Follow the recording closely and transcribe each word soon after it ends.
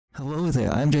Hello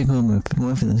there, I'm GIantGrotle.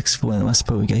 More for the next point. The last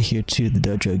part we got here to the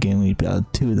dojo game. We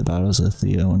battled 2 of the battles with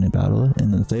the one battle,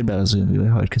 and the 3rd battle is going to be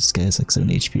really hard because this guy has like 7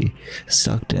 HP.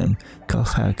 Stalked him.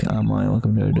 Cough hack, online,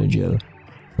 welcome to our dojo.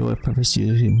 For what purpose do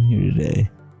you here today?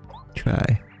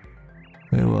 Try.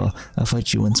 Very well, I'll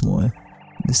fight you once more.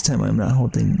 This time I'm not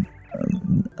holding.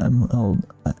 I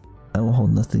will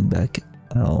hold nothing back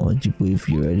at all. Do you believe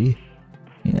you're ready?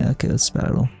 Yeah, okay, let's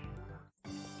battle.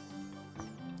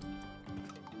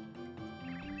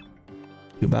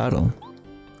 Good battle.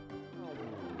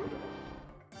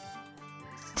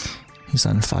 He's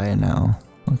on fire now.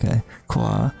 Okay.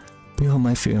 Qua. Behold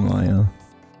my fear, Mario.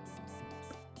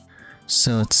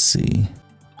 So let's see.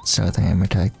 Start with the hammer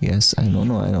attack, yes. I don't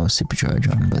know, I don't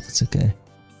supercharge on him, but that's okay.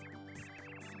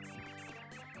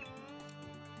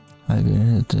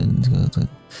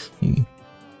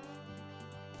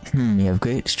 You have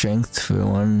great strength for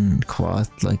one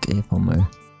cloth like a plumber.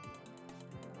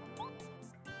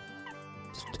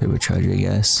 Turbocharger, I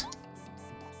guess.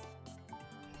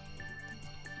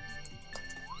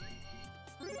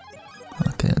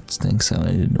 Okay, that stinks.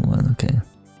 I didn't want. Okay.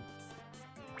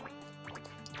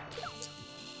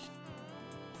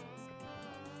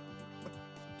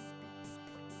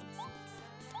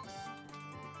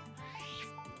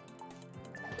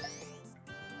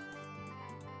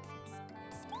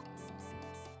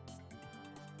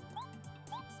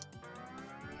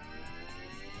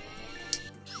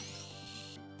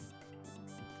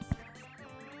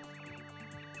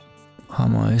 How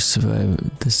am I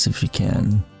survive this if you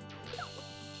can?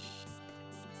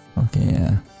 Okay,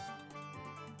 yeah.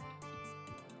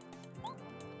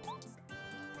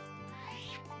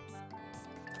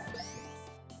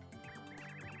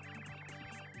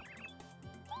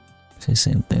 Say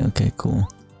same thing, okay, cool.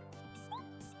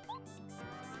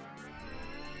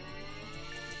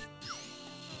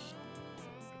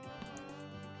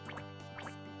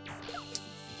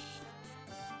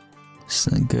 It's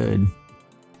not good.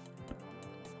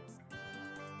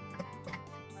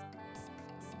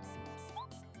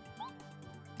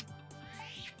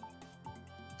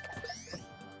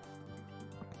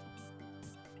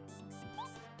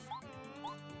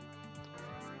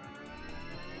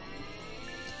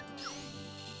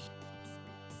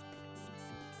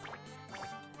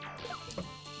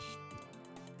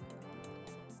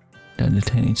 Down to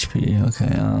 10 HP, okay,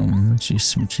 let's just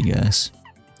switch, I guess.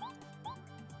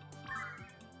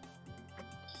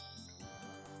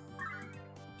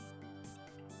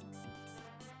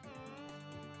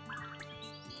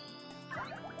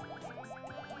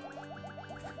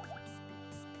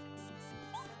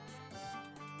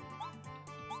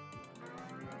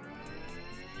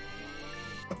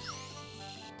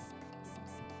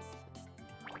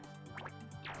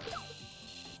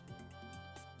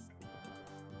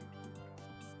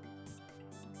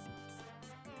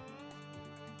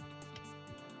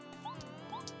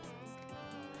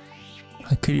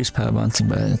 I could use power bouncing,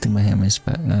 but I think my hammer is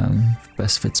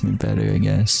best fits me better, I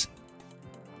guess.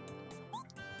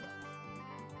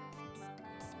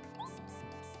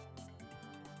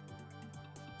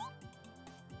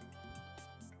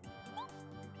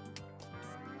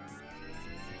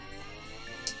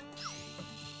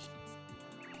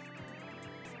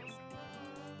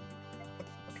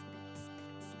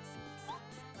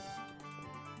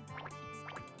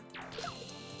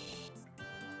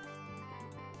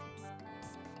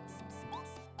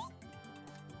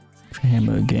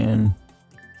 Hammer again.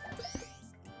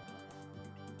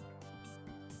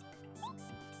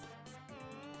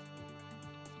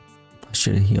 I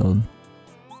should have healed.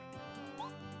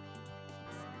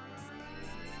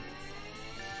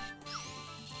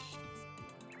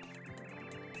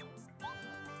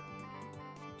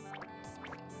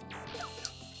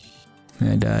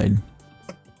 I died.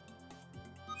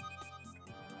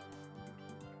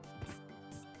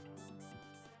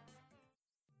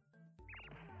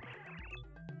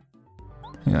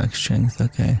 I got strength,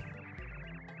 okay.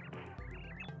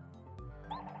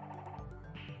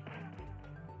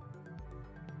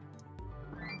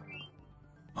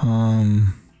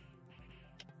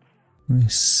 Let me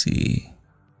see.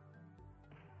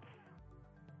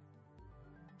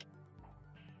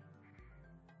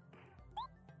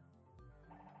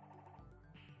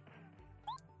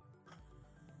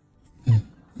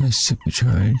 Let's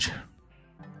supercharge.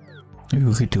 Maybe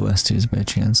we could do last twos by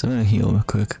chance. I'm gonna heal real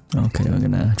quick. Okay, we're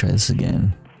gonna try this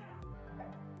again.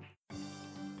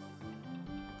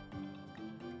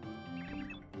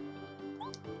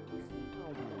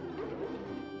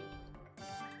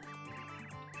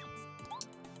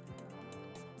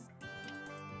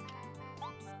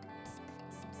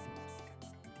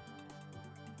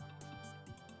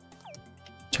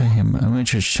 try hammer. I'm gonna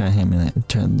try hammer.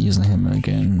 Try using the hammer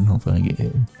again. Hopefully I get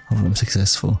it. Hopefully I'm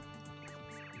successful.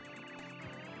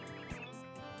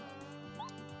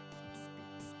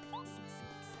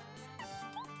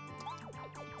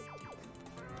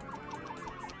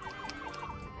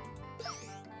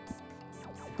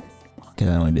 Okay,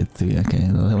 that one did 3. Okay,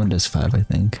 that one does 5, I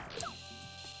think.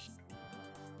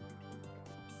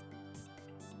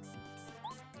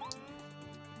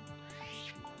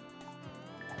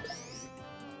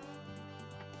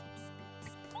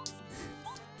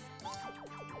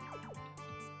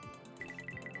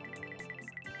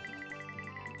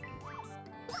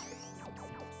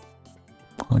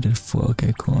 Oh, I did 4.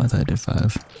 Okay, cool. I thought I did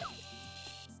 5.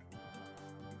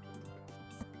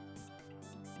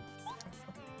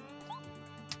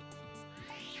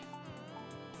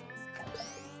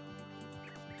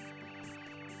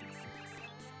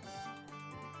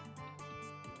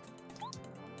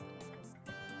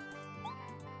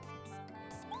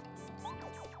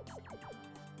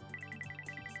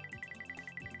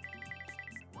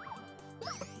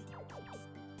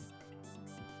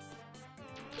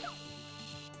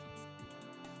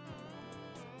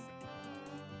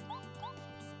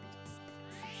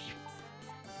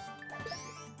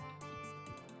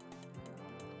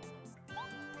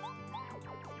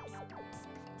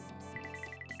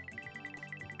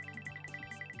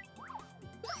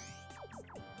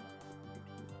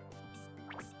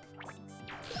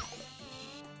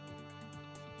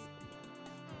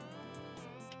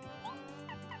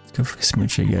 Go for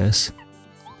smooch, I guess.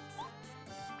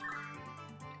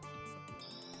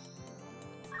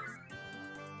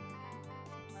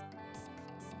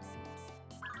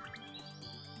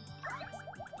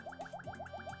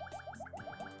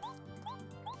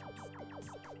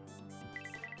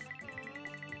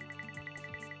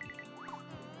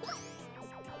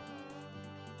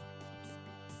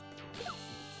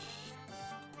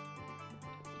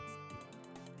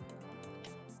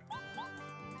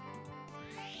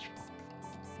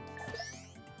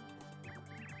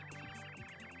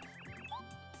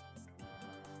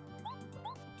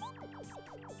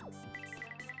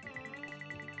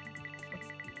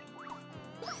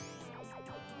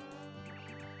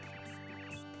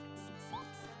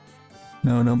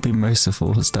 No, don't be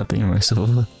merciful. Stop being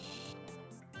merciful.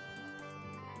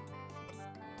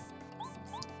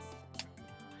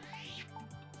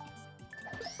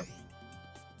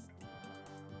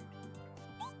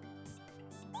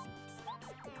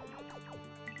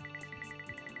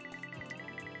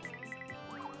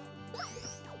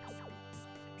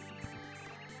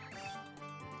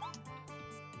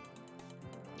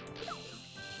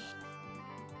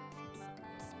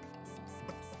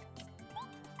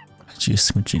 Just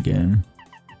switch again.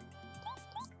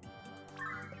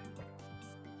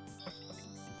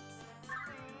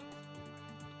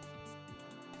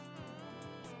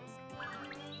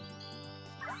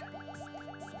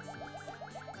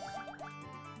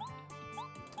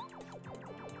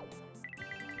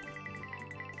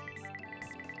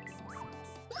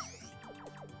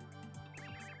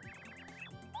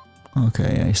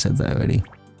 Okay, I said that already.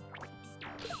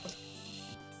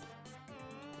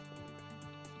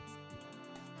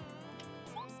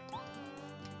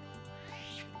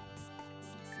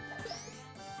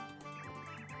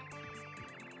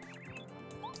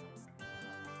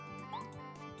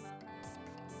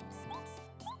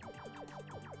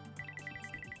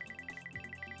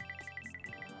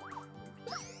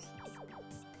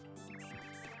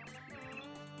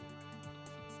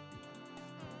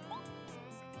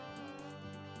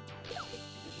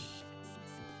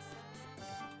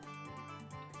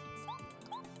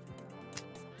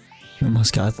 You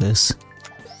almost got this.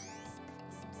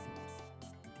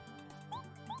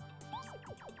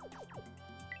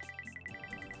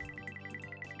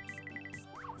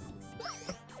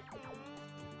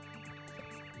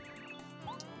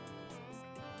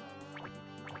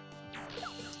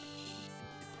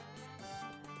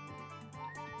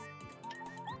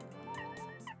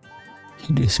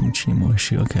 Can't do so much anymore,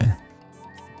 shoot, okay.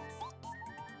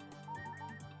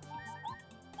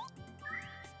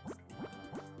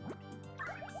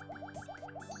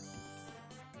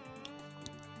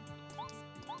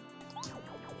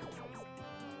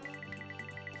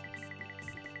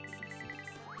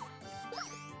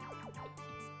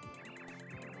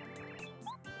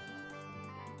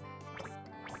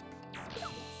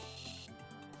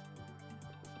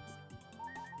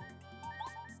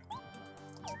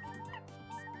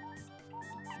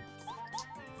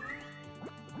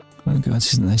 Oh god,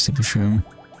 this is a nice little shroom.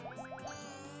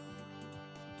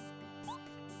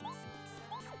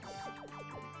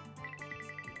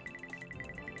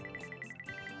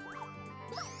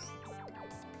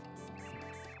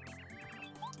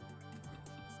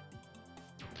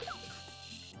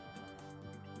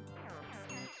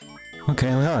 Okay,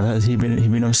 well, he beat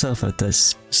himself at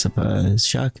this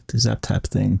shock, the zap tap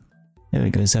thing. There we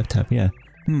go, zap tap, yeah.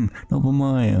 Noble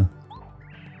Mario.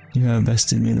 You have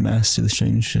bested me, the master, the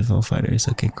strength of all fighters.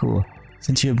 Okay, cool.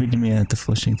 Since you have beaten me at the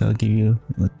full strength, I'll give you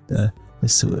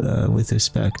this with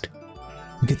respect.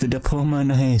 You get the diploma,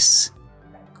 nice.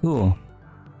 Cool.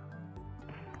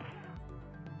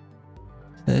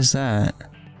 There's that.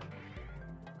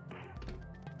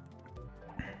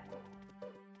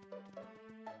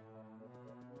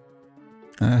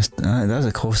 That was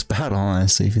a close battle,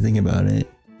 honestly, if you think about it.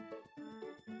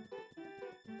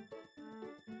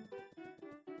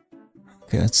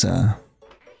 Okay, let's go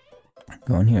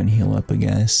in here and heal up, I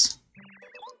guess.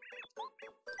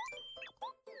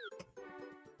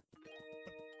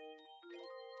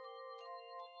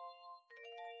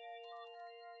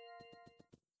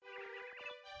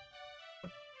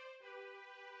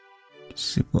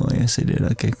 Super, yes I did,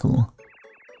 okay, cool.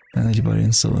 Now that your body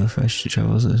and soul are fresh, to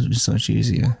travel is just so much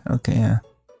easier. Okay, yeah.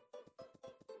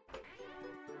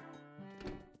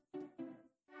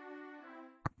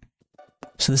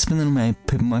 So this has been my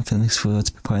Paper Mine for the next four. Let's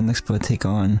probably next part take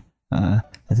on I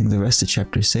think the rest of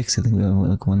chapter 6. I think we have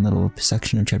like one little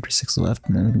section of chapter 6 left,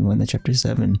 and then we can go on to chapter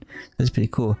 7. That's pretty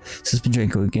cool. So it's been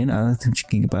GIantGrotle again. I like to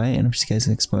goodbye, and I'm just guys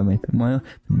to explore my Paper Mine.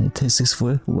 And the 6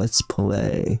 4, let's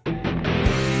play.